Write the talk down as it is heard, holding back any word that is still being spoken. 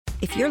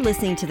If you're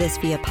listening to this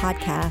via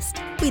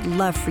podcast, we'd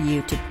love for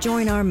you to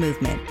join our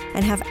movement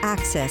and have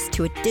access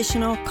to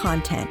additional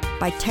content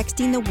by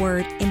texting the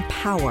word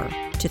EMPOWER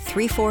to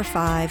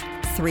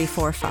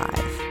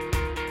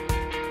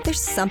 345-345. There's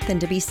something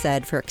to be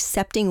said for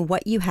accepting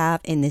what you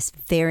have in this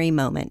very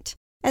moment.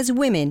 As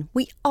women,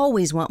 we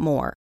always want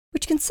more,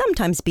 which can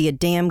sometimes be a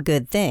damn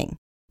good thing.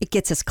 It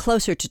gets us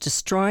closer to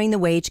destroying the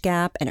wage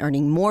gap and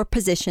earning more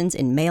positions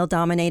in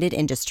male-dominated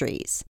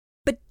industries.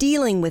 But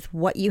dealing with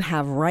what you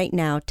have right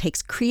now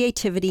takes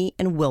creativity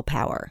and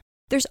willpower.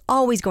 There's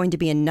always going to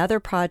be another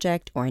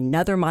project or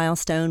another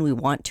milestone we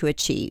want to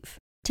achieve.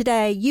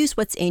 Today, use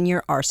what's in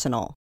your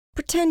arsenal.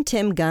 Pretend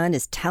Tim Gunn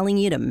is telling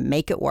you to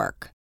make it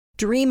work.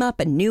 Dream up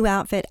a new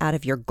outfit out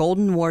of your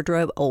golden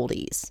wardrobe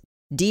oldies.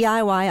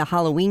 DIY a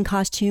Halloween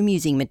costume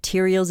using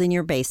materials in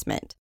your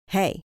basement.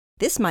 Hey,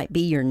 this might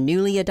be your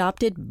newly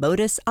adopted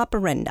modus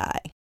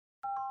operandi.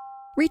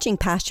 Reaching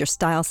past your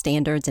style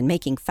standards and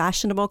making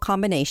fashionable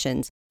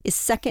combinations is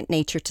second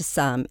nature to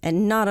some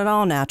and not at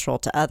all natural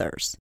to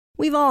others.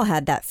 We've all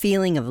had that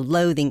feeling of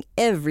loathing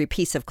every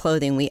piece of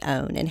clothing we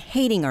own and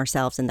hating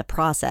ourselves in the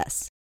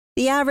process.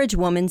 The average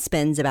woman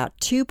spends about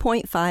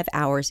 2.5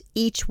 hours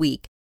each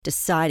week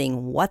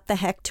deciding what the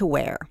heck to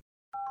wear.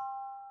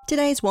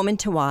 Today's woman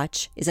to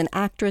watch is an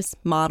actress,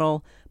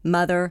 model,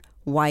 mother,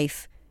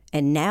 wife,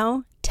 and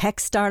now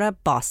tech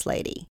startup boss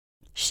lady.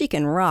 She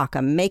can rock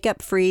a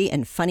makeup-free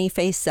and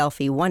funny-face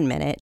selfie one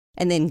minute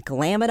and then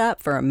glam it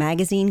up for a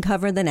magazine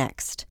cover the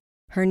next.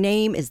 Her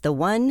name is the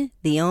one,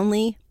 the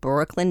only,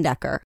 Brooklyn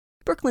Decker.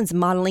 Brooklyn's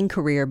modeling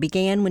career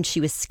began when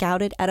she was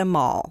scouted at a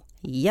mall.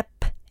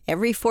 Yep,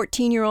 every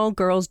 14-year-old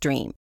girl's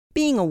dream.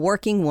 Being a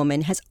working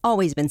woman has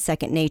always been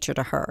second nature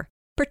to her,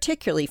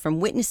 particularly from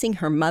witnessing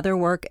her mother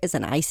work as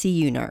an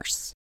ICU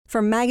nurse.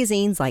 From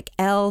magazines like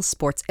Elle,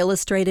 Sports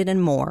Illustrated,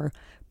 and more,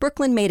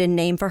 Brooklyn made a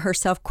name for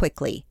herself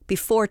quickly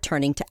before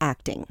turning to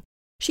acting.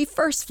 She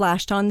first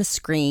flashed on the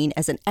screen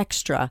as an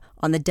extra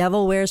on The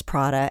Devil Wears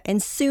Prada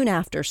and soon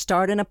after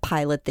starred in a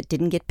pilot that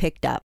didn't get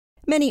picked up.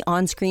 Many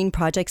on-screen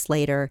projects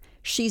later,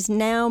 she's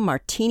now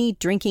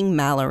martini-drinking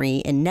Mallory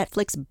in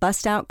Netflix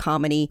bust-out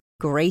comedy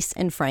Grace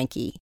and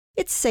Frankie.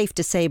 It's safe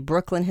to say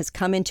Brooklyn has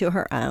come into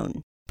her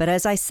own. But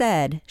as I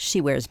said,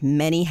 she wears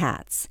many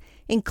hats,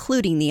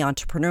 including the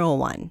entrepreneurial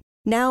one.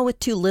 Now with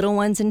 2 little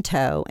ones in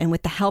tow and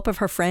with the help of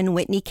her friend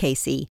Whitney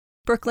Casey,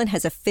 Brooklyn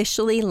has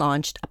officially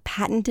launched a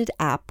patented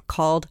app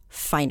called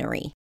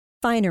Finery.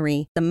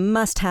 Finery, the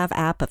must-have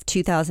app of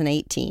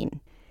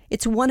 2018.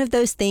 It's one of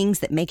those things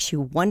that makes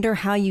you wonder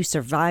how you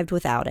survived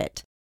without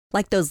it.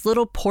 Like those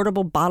little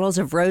portable bottles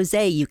of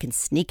rosé you can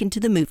sneak into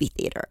the movie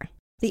theater.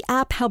 The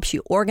app helps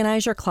you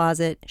organize your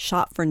closet,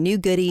 shop for new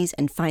goodies,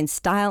 and find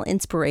style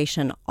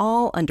inspiration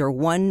all under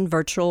one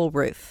virtual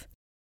roof.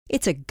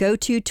 It's a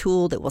go-to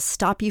tool that will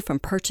stop you from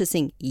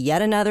purchasing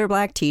yet another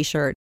black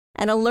t-shirt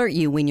and alert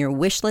you when your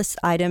wish list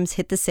items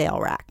hit the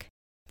sale rack.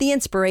 The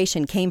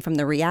inspiration came from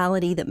the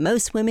reality that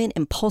most women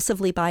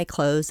impulsively buy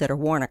clothes that are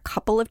worn a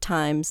couple of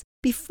times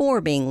before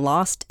being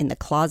lost in the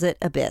closet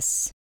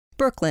abyss.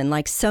 Brooklyn,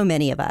 like so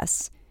many of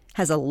us,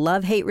 has a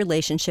love-hate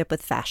relationship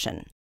with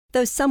fashion.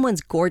 Though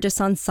someone's gorgeous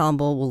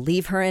ensemble will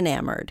leave her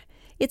enamored,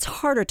 it's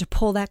harder to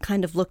pull that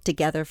kind of look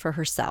together for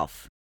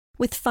herself.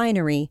 With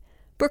Finery,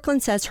 Brooklyn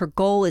says her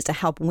goal is to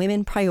help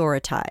women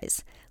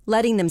prioritize,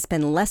 letting them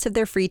spend less of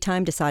their free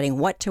time deciding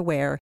what to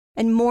wear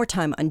and more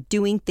time on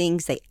doing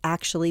things they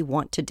actually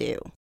want to do.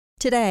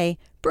 Today,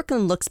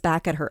 Brooklyn looks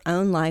back at her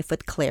own life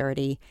with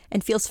clarity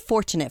and feels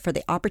fortunate for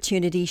the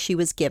opportunity she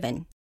was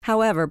given.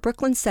 However,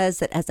 Brooklyn says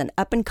that as an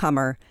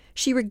up-and-comer,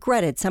 she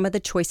regretted some of the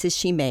choices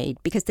she made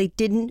because they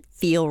didn't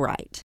feel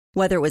right,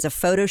 whether it was a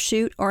photo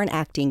shoot or an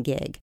acting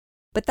gig.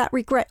 But that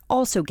regret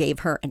also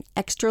gave her an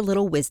extra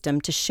little wisdom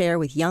to share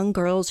with young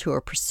girls who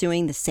are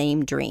pursuing the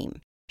same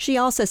dream. She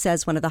also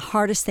says one of the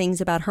hardest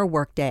things about her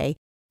workday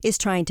is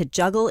trying to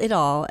juggle it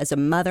all as a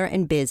mother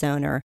and biz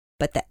owner,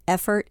 but the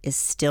effort is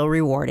still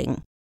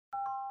rewarding.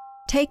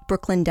 Take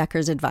Brooklyn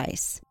Decker's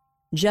advice.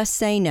 Just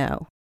say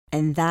no,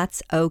 and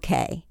that's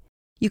okay.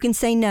 You can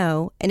say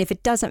no, and if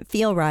it doesn't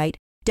feel right,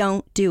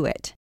 don't do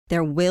it.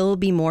 There will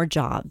be more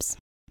jobs.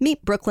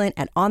 Meet Brooklyn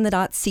at On the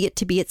Dot See It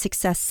to Be It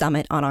Success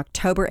Summit on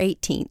October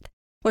 18th,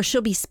 where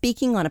she'll be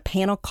speaking on a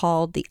panel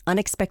called The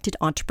Unexpected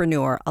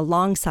Entrepreneur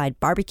alongside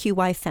Barbecue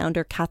Wife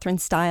founder Catherine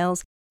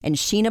Stiles and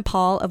Sheena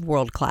Paul of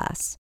World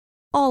Class.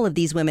 All of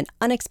these women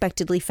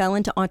unexpectedly fell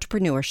into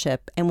entrepreneurship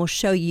and will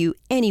show you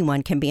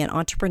anyone can be an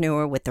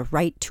entrepreneur with the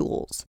right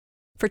tools.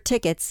 For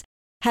tickets,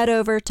 head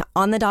over to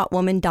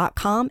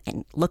onthedotwoman.com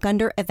and look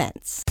under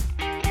events.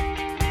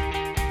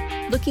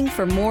 Looking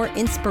for more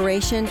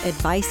inspiration,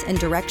 advice, and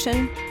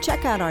direction?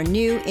 Check out our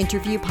new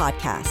interview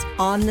podcast,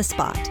 On the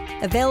Spot,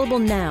 available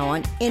now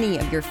on any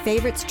of your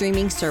favorite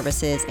streaming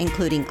services,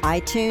 including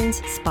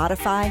iTunes,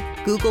 Spotify,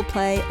 Google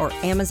Play, or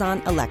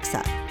Amazon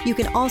Alexa. You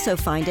can also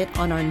find it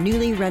on our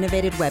newly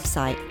renovated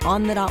website,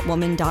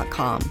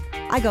 onthedotwoman.com.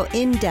 I go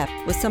in-depth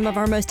with some of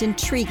our most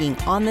intriguing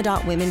On the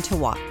Dot women to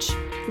watch.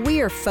 We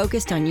are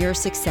focused on your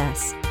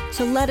success,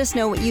 So let us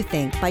know what you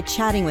think by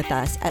chatting with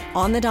us at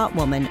On the Dot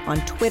Woman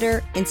on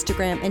Twitter,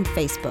 Instagram, and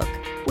Facebook.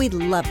 We'd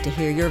love to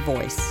hear your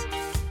voice.